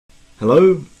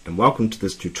Hello and welcome to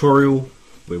this tutorial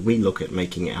where we look at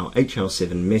making our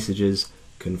HL7 messages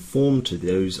conform to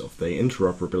those of the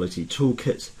interoperability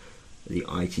toolkit, the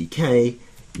ITK,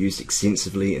 used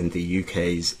extensively in the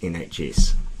UK's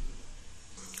NHS.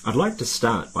 I'd like to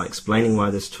start by explaining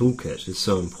why this toolkit is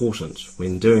so important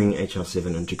when doing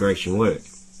HL7 integration work.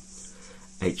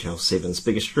 HL7's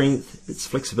biggest strength, its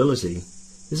flexibility,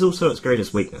 is also its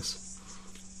greatest weakness.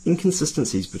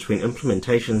 Inconsistencies between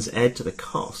implementations add to the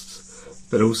costs,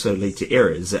 but also lead to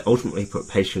errors that ultimately put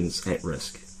patients at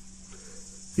risk.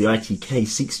 The ITK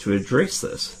seeks to address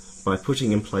this by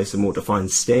putting in place a more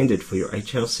defined standard for your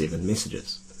HL7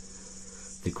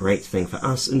 messages. The great thing for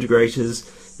us integrators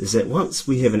is that once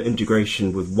we have an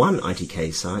integration with one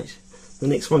ITK site, the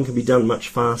next one can be done much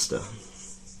faster.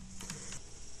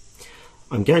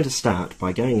 I'm going to start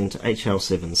by going into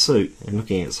HL7 Soup and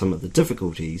looking at some of the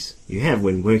difficulties you have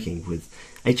when working with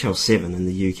HL7 in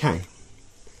the UK.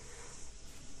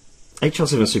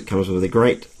 HL7 Soup comes with a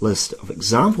great list of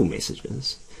example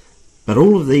messages, but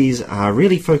all of these are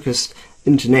really focused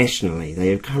internationally. They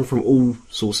have come from all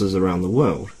sources around the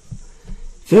world.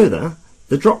 Further,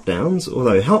 the drop-downs,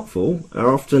 although helpful,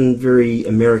 are often very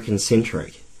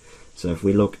American-centric. So if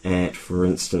we look at, for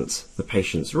instance, the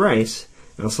patient's race,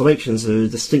 our selections are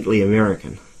distinctly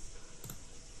American.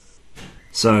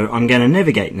 So I'm going to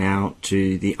navigate now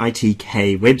to the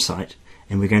ITK website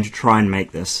and we're going to try and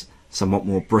make this somewhat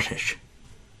more British.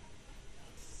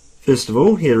 First of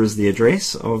all, here is the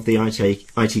address of the ITK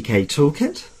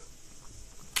toolkit.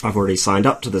 I've already signed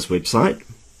up to this website,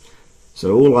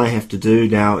 so all I have to do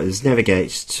now is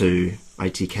navigate to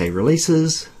ITK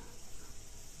releases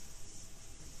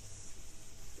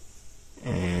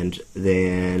and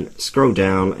then scroll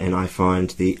down and I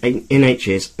find the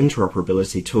NHS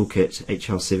Interoperability Toolkit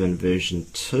HL7 version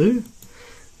 2,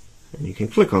 and you can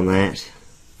click on that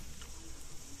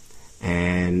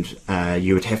and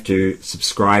you would have to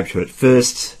subscribe to it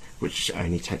first, which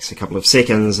only takes a couple of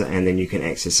seconds, and then you can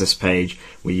access this page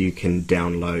where you can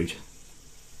download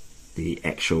the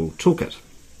actual toolkit.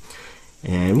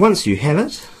 And once you have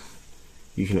it,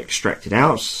 you can extract it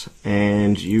out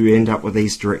and you end up with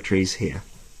these directories here.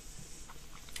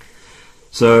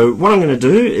 So what I'm going to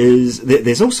do is,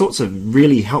 there's all sorts of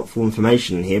really helpful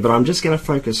information in here, but I'm just going to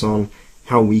focus on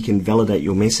how we can validate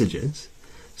your messages.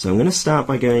 So I'm going to start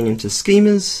by going into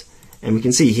schemas, and we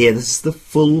can see here this is the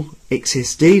full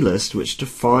XSD list which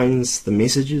defines the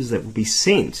messages that will be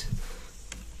sent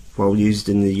while used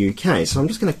in the UK. So I'm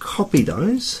just going to copy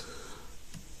those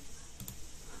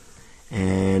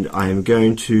and I'm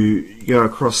going to go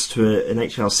across to an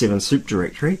HL7 Soup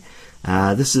directory.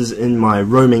 This is in my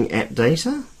roaming app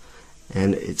data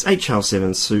and it's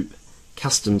HL7 Soup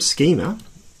custom schema,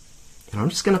 and I'm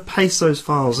just going to paste those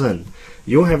files in.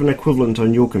 You'll have an equivalent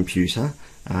on your computer.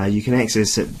 You can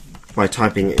access it by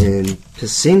typing in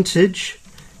percentage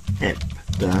app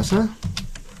data,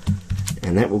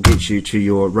 and that will get you to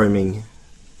your roaming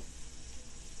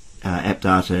app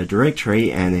data directory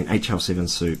and then HL7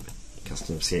 Soup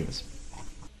custom schemas.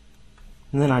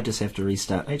 And then I just have to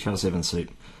restart HL7 Soup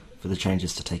for the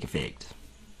changes to take effect.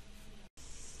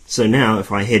 So now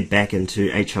if I head back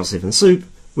into HL7 Soup,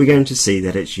 we're going to see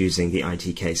that it's using the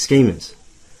ITK schemas.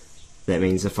 That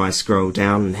means if I scroll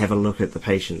down and have a look at the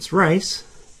patient's race,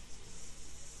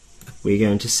 we're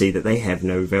going to see that they have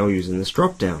no values in this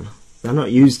drop down. They're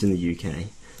not used in the UK.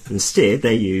 Instead,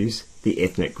 they use the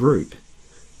ethnic group,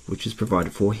 which is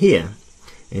provided for here.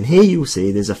 And here you'll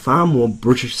see there's a far more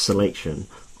British selection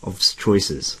of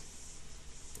choices.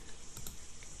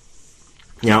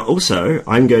 Now also,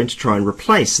 I'm going to try and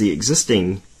replace the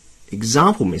existing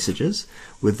example messages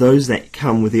with those that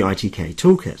come with the ITK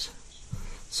toolkit.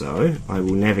 So I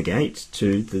will navigate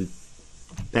to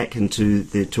back into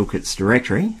the toolkits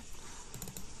directory,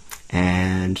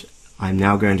 and I'm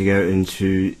now going to go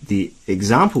into the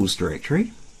examples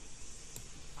directory,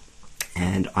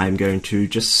 and I'm going to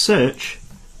just search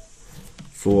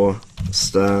for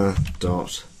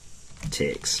star.txt.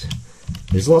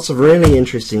 There's lots of really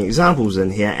interesting examples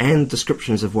in here and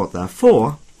descriptions of what they're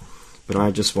for, but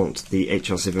I just want the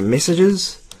HL7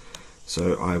 messages,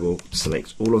 so I will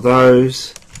select all of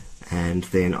those and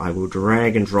then I will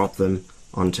drag and drop them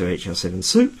onto HL7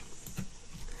 Soup.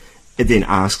 It then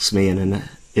asks me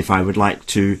if I would like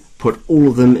to put all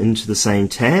of them into the same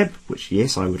tab, which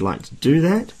yes, I would like to do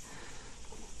that.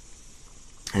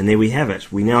 And there we have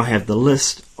it. We now have the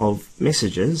list of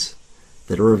messages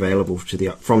that are available from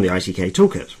the ITK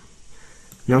toolkit.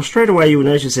 Now straight away you will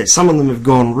notice that some of them have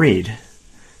gone red.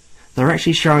 They're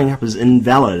actually showing up as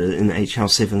invalid in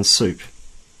HL7 Soup.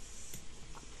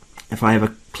 If I have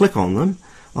a click on them,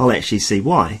 I'll actually see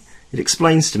why. it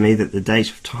explains to me that the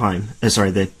date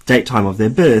time of their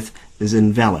birth is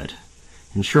invalid.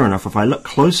 And sure enough, if I look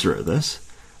closer at this,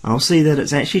 I'll see that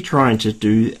it's actually trying to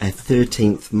do a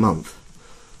 13th month.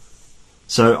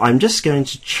 So I'm just going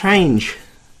to change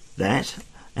that,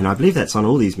 and I believe that's on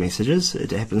all these messages.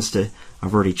 It happens to,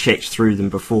 I've already checked through them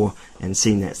before and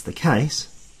seen that's the case.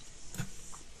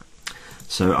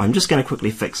 So I'm just going to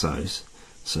quickly fix those.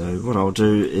 So what I'll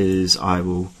do is I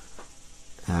will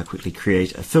quickly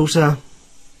create a filter,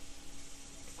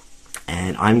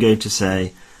 and I'm going to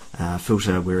say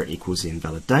filter where it equals the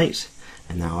invalid date,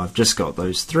 and now I've just got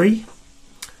those three,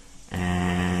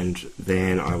 and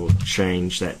then I will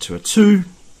change that to a 2,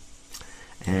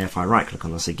 and if I right click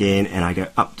on this again and I go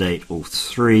update all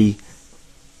three,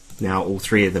 now all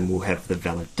three of them will have the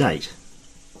valid date.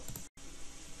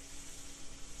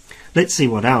 Let's see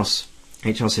what else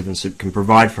HL7 Soup can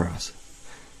provide for us.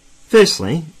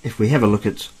 Firstly, if we have a look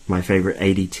at my favourite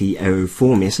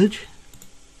ADT04 message,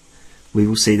 we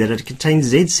will see that it contains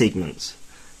Z segments.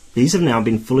 These have now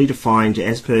been fully defined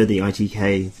as per the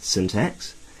ITK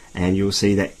syntax, and you'll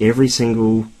see that every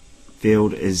single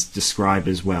field is described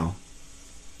as well.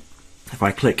 If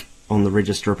I click on the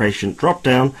register a patient drop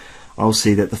down, I'll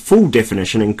see that the full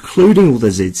definition, including all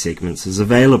the Z segments, is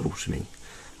available to me.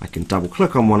 I can double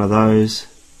click on one of those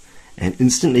and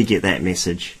instantly get that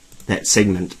message, that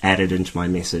segment added into my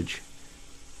message.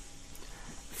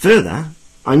 Further,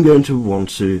 I'm going to want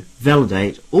to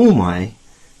validate all my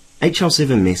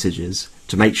HL7 messages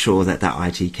to make sure that they're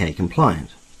ITK compliant.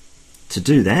 To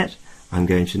do that, I'm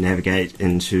going to navigate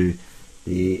into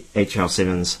the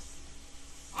HL7's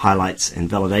highlights and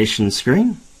validation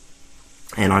screen,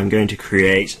 and I'm going to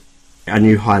create a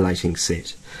new highlighting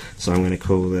set. So I'm going to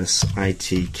call this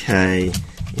ITK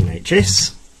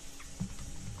NHS,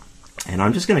 and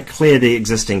I'm just going to clear the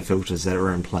existing filters that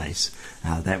are in place.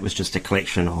 That was just a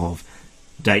collection of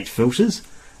date filters,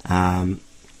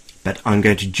 but I'm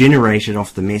going to generate it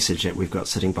off the message that we've got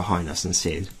sitting behind us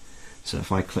instead. So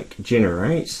if I click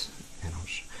generate, and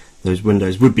those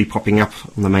windows would be popping up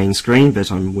on the main screen,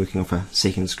 but I'm working off a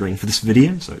second screen for this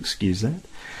video, so excuse that.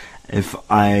 If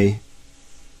I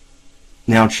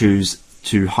now choose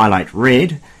to highlight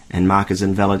red and mark as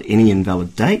invalid any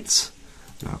invalid dates,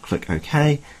 and I'll click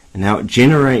OK, and now it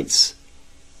generates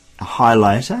a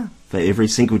highlighter for every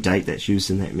single date that's used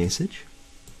in that message.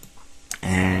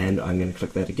 And I'm going to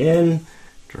click that again,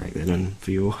 drag that in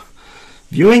for your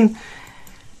viewing,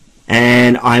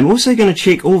 and I'm also going to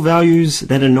check all values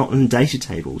that are not in data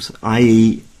tables,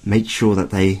 i.e. make sure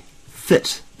that they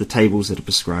fit the tables that are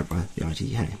prescribed by the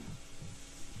ITK.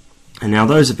 And now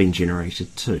those have been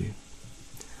generated too.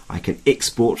 I can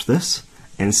export this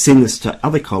and send this to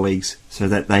other colleagues so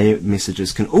that their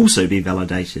messages can also be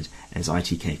validated as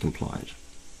ITK compliant.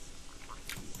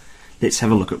 Let's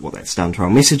have a look at what that's done to our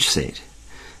message set.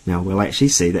 Now we'll actually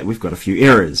see that we've got a few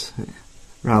errors.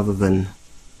 Rather than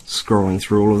scrolling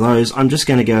through all of those, I'm just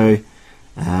going to go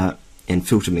and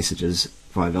filter messages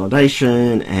via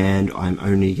validation, and I'm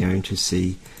only going to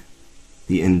see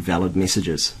the invalid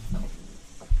messages.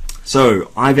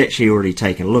 So I've actually already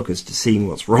taken a look as to seeing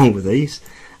what's wrong with these.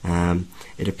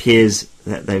 It appears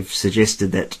that they've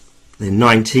suggested that the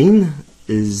 19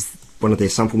 is one of their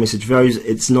sample message values.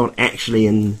 It's not actually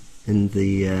in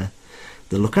the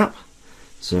lookup,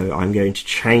 so I'm going to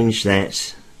change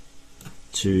that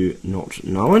to not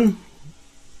known.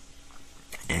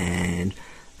 And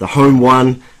the home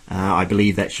one, I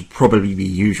believe that should probably be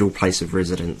usual place of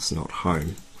residence, not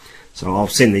home. So I'll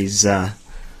send these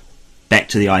back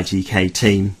to the ITK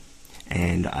team,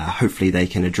 and hopefully they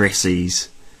can address these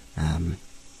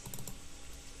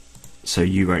so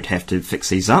you won't have to fix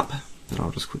these up. But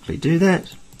I'll just quickly do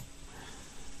that.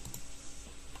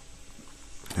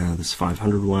 This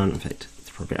 500 one, in fact,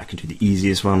 probably I can do the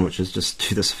easiest one, which is just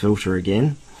do this filter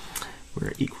again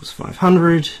where it equals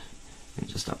 500 and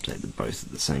just update them both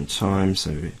at the same time.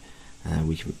 So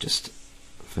we can just,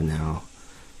 for now,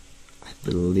 I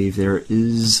believe there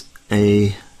is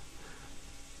a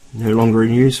no longer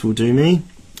in use will do me,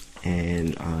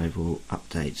 and I will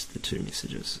update the two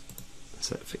messages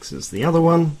so it fixes the other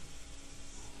one,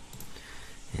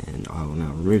 and I will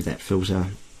now remove that filter.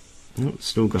 Oh,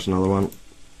 still got another one.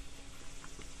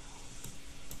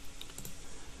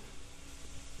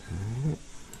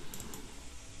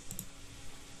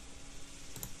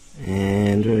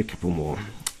 And a couple more.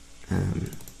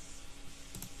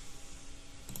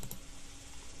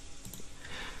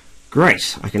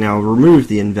 Great, I can now remove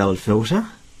the invalid filter,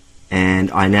 and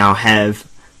I now have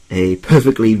a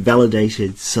perfectly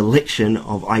validated selection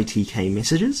of ITK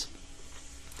messages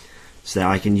so that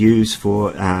I can use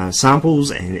for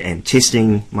samples and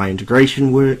testing my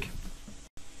integration work.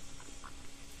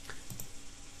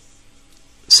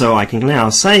 So I can now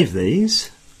save these,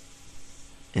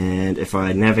 and if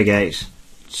I navigate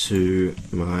to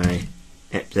my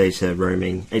app data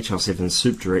roaming HL7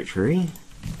 Soup directory,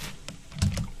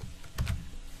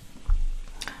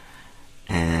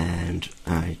 and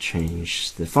I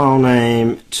change the file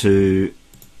name to,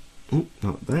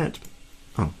 not that,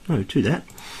 oh no, to that,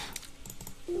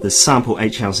 the sample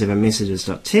HL7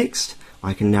 messages.txt,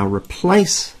 I can now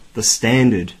replace the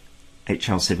standard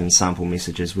HL7 sample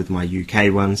messages with my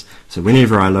UK ones. So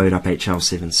whenever I load up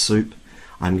HL7 Soup,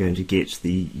 I'm going to get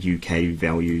the UK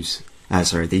values,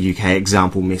 the UK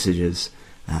example messages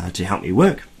to help me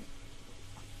work.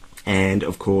 And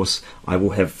of course, I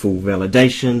will have full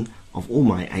validation of all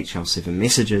my HL7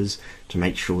 messages to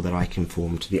make sure that I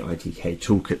conform to the ITK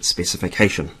Toolkit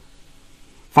specification.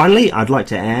 Finally, I'd like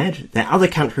to add that other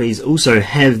countries also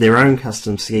have their own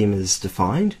custom schemas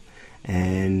defined,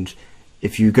 and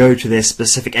if you go to their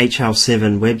specific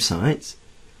HL7 websites,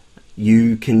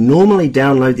 you can normally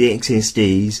download the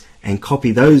XSDs and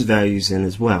copy those values in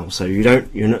as well. So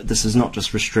this is not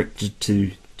just restricted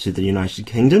to the United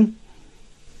Kingdom.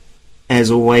 As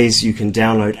always, you can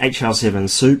download HL7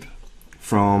 Soup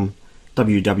from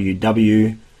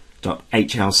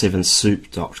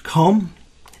www.hl7soup.com.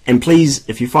 And please,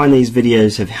 if you find these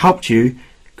videos have helped you,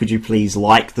 could you please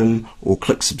like them or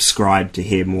click subscribe to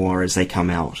hear more as they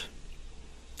come out.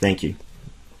 Thank you.